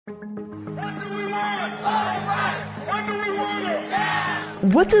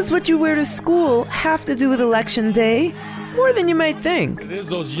What does what you wear to school have to do with Election Day? More than you might think. It is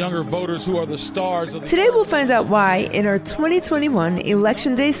those younger voters who are the stars of the... Today we'll find out why in our 2021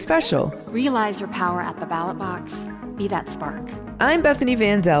 Election Day special. Realize your power at the ballot box. Be that spark. I'm Bethany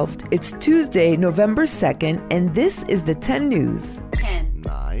Van Delft. It's Tuesday, November 2nd, and this is the 10 News. 10,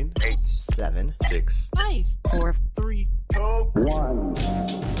 9, 8, 7, 6, 5, 4, 3, 2,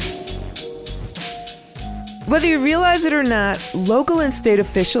 1. Whether you realize it or not, local and state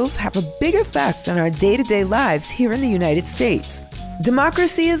officials have a big effect on our day-to-day lives here in the United States.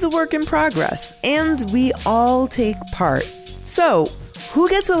 Democracy is a work in progress, and we all take part. So, who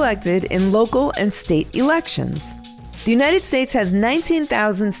gets elected in local and state elections? The United States has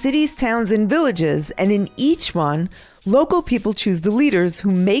 19,000 cities, towns, and villages, and in each one, local people choose the leaders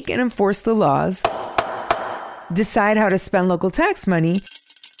who make and enforce the laws, decide how to spend local tax money,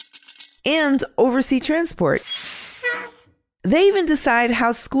 and oversee transport. They even decide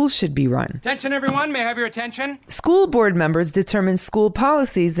how schools should be run. Attention, everyone. May I have your attention? School board members determine school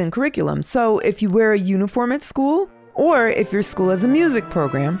policies and curriculum. So if you wear a uniform at school, or if your school has a music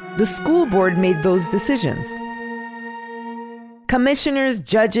program, the school board made those decisions. Commissioners,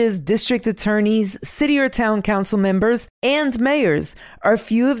 judges, district attorneys, city or town council members, and mayors are a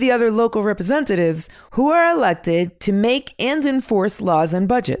few of the other local representatives who are elected to make and enforce laws and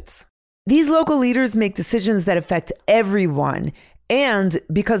budgets. These local leaders make decisions that affect everyone, and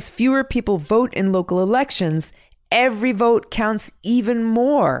because fewer people vote in local elections, every vote counts even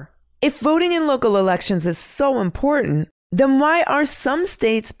more. If voting in local elections is so important, then why are some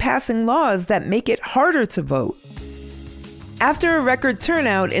states passing laws that make it harder to vote? After a record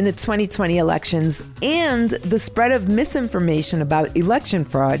turnout in the 2020 elections and the spread of misinformation about election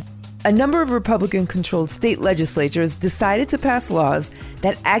fraud, a number of Republican-controlled state legislatures decided to pass laws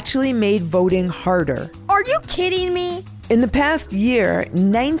that actually made voting harder. Are you kidding me? In the past year,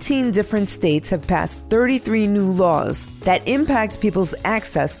 19 different states have passed 33 new laws that impact people's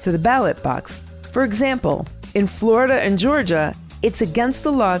access to the ballot box. For example, in Florida and Georgia, it's against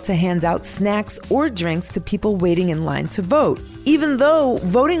the law to hand out snacks or drinks to people waiting in line to vote, even though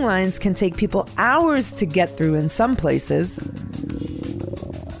voting lines can take people hours to get through in some places.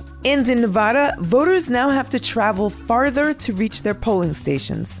 And in Nevada, voters now have to travel farther to reach their polling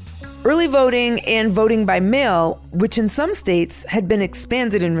stations. Early voting and voting by mail, which in some states had been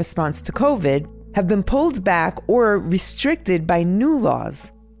expanded in response to COVID, have been pulled back or restricted by new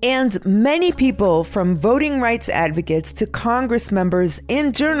laws. And many people, from voting rights advocates to Congress members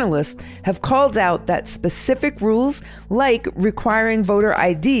and journalists, have called out that specific rules, like requiring voter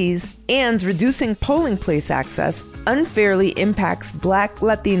IDs and reducing polling place access, unfairly impacts Black,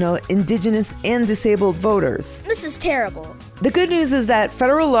 Latino, Indigenous, and disabled voters. This is terrible. The good news is that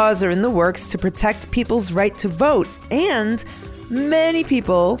federal laws are in the works to protect people's right to vote, and many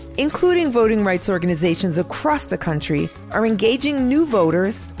people, including voting rights organizations across the country, are engaging new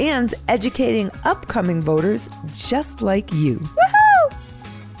voters and educating upcoming voters just like you. Woohoo!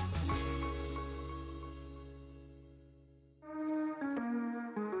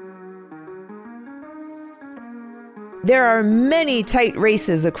 There are many tight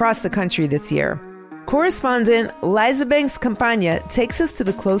races across the country this year. Correspondent Liza Banks Campagna takes us to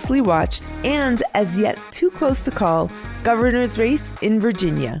the closely watched and as yet too close to call governor's race in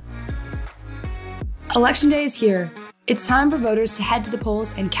Virginia. Election day is here. It's time for voters to head to the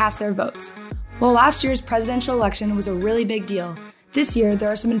polls and cast their votes. While last year's presidential election was a really big deal, this year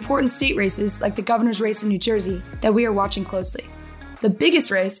there are some important state races like the governor's race in New Jersey that we are watching closely. The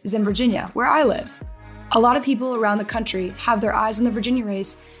biggest race is in Virginia, where I live. A lot of people around the country have their eyes on the Virginia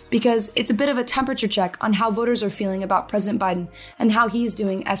race because it's a bit of a temperature check on how voters are feeling about President Biden and how he's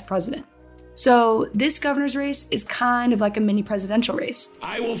doing as president. So this governor's race is kind of like a mini presidential race.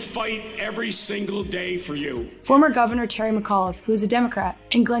 I will fight every single day for you. Former Governor Terry McAuliffe, who is a Democrat,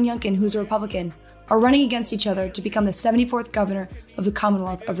 and Glenn Youngkin, who's a Republican, are running against each other to become the 74th governor of the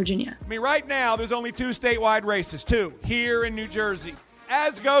Commonwealth of Virginia. I mean, right now, there's only two statewide races, two, here in New Jersey.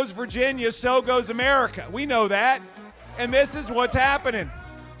 As goes Virginia, so goes America. We know that. And this is what's happening.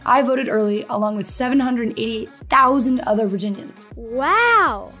 I voted early along with 788,000 other Virginians.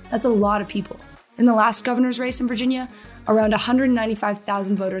 Wow! That's a lot of people. In the last governor's race in Virginia, around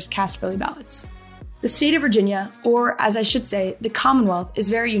 195,000 voters cast early ballots. The state of Virginia, or as I should say, the Commonwealth, is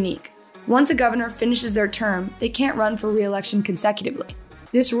very unique. Once a governor finishes their term, they can't run for re-election consecutively.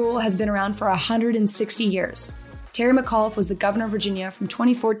 This rule has been around for 160 years. Terry McAuliffe was the governor of Virginia from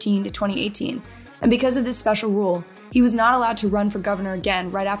 2014 to 2018, and because of this special rule, he was not allowed to run for governor again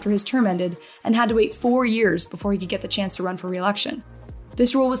right after his term ended and had to wait 4 years before he could get the chance to run for re-election.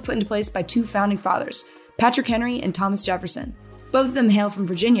 This rule was put into place by two founding fathers, Patrick Henry and Thomas Jefferson. Both of them hail from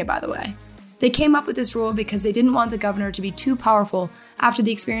Virginia, by the way. They came up with this rule because they didn't want the governor to be too powerful after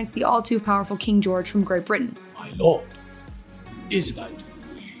the experience of the all-too-powerful King George from Great Britain. My lord, is that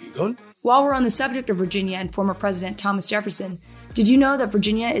legal? While we're on the subject of Virginia and former President Thomas Jefferson, did you know that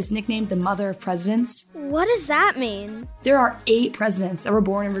Virginia is nicknamed the Mother of Presidents? What does that mean? There are 8 presidents that were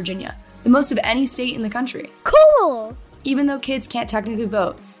born in Virginia, the most of any state in the country. Cool! Even though kids can't technically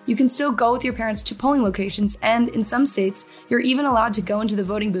vote, you can still go with your parents to polling locations, and in some states, you're even allowed to go into the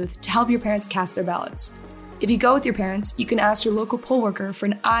voting booth to help your parents cast their ballots. If you go with your parents, you can ask your local poll worker for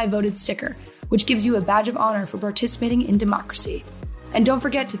an I voted sticker, which gives you a badge of honor for participating in democracy. And don't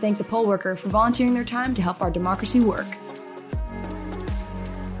forget to thank the poll worker for volunteering their time to help our democracy work.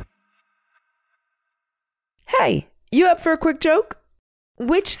 Hey, you up for a quick joke?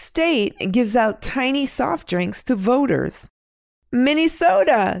 Which state gives out tiny soft drinks to voters?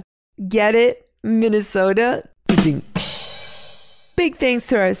 Minnesota. Get it? Minnesota? Big thanks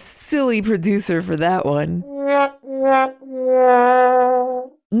to our silly producer for that one.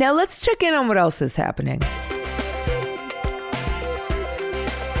 Now let's check in on what else is happening.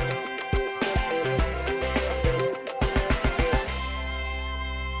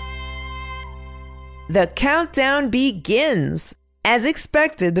 The countdown begins. As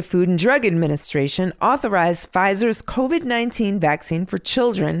expected, the Food and Drug Administration authorized Pfizer's COVID-19 vaccine for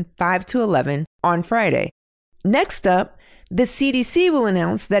children 5 to 11 on Friday. Next up, the CDC will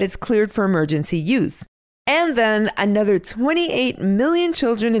announce that it's cleared for emergency use. And then another 28 million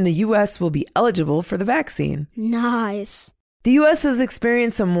children in the U.S. will be eligible for the vaccine. Nice. The U.S. has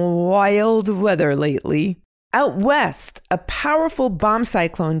experienced some wild weather lately. Out west, a powerful bomb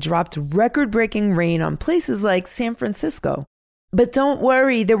cyclone dropped record-breaking rain on places like San Francisco. But don't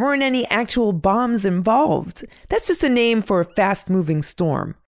worry, there weren't any actual bombs involved. That's just a name for a fast-moving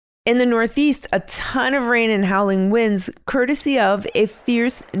storm. In the Northeast, a ton of rain and howling winds, courtesy of a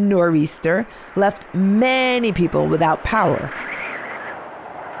fierce nor'easter, left many people without power.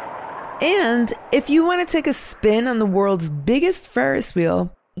 And if you want to take a spin on the world's biggest Ferris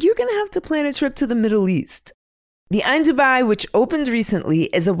wheel, you're going to have to plan a trip to the Middle East. The Ain Dubai, which opened recently,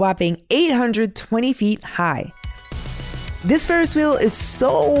 is a whopping 820 feet high. This Ferris wheel is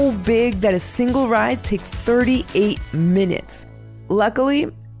so big that a single ride takes 38 minutes. Luckily,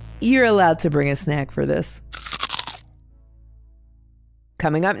 you're allowed to bring a snack for this.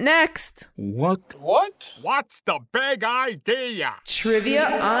 Coming up next. What? What's the big idea?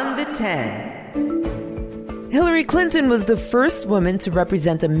 Trivia on the 10. Hillary Clinton was the first woman to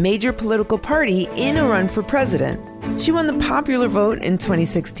represent a major political party in a run for president. She won the popular vote in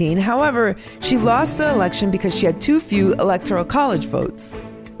 2016. However, she lost the election because she had too few electoral college votes.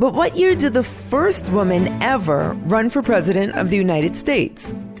 But what year did the first woman ever run for president of the United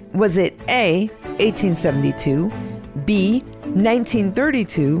States? Was it A, 1872, B,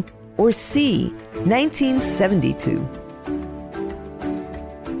 1932, or C, 1972?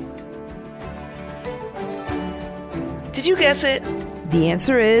 Did you guess it? The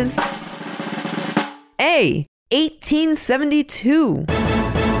answer is A, 1872.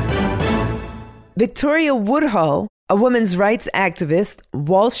 Victoria Woodhull, a women's rights activist,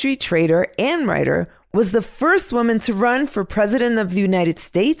 Wall Street trader, and writer, was the first woman to run for president of the United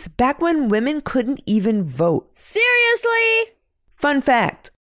States back when women couldn't even vote. Seriously? Fun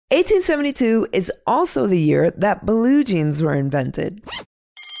fact, 1872 is also the year that blue jeans were invented.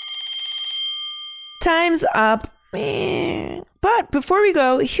 Time's up. But before we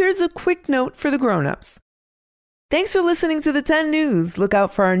go, here's a quick note for the grown-ups. Thanks for listening to the 10 News. Look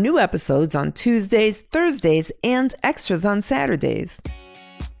out for our new episodes on Tuesdays, Thursdays, and extras on Saturdays.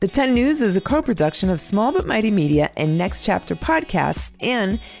 The 10 News is a co-production of Small But Mighty Media and Next Chapter Podcasts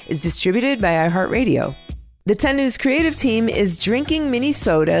and is distributed by iHeartRadio. The 10 News creative team is drinking mini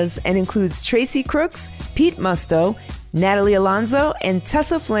sodas and includes Tracy Crooks, Pete Musto, Natalie Alonso, and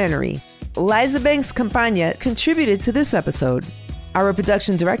Tessa Flannery. Liza Banks Campagna contributed to this episode. Our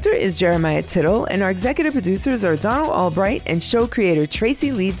production director is Jeremiah Tittle, and our executive producers are Donald Albright and show creator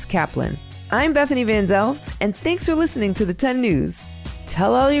Tracy Leeds Kaplan. I'm Bethany Van Delft, and thanks for listening to the 10 News.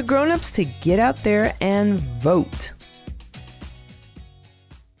 Tell all your grown-ups to get out there and vote.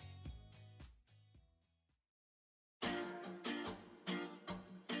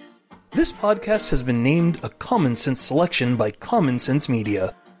 This podcast has been named a Common Sense selection by Common Sense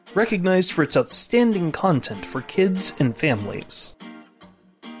Media, recognized for its outstanding content for kids and families.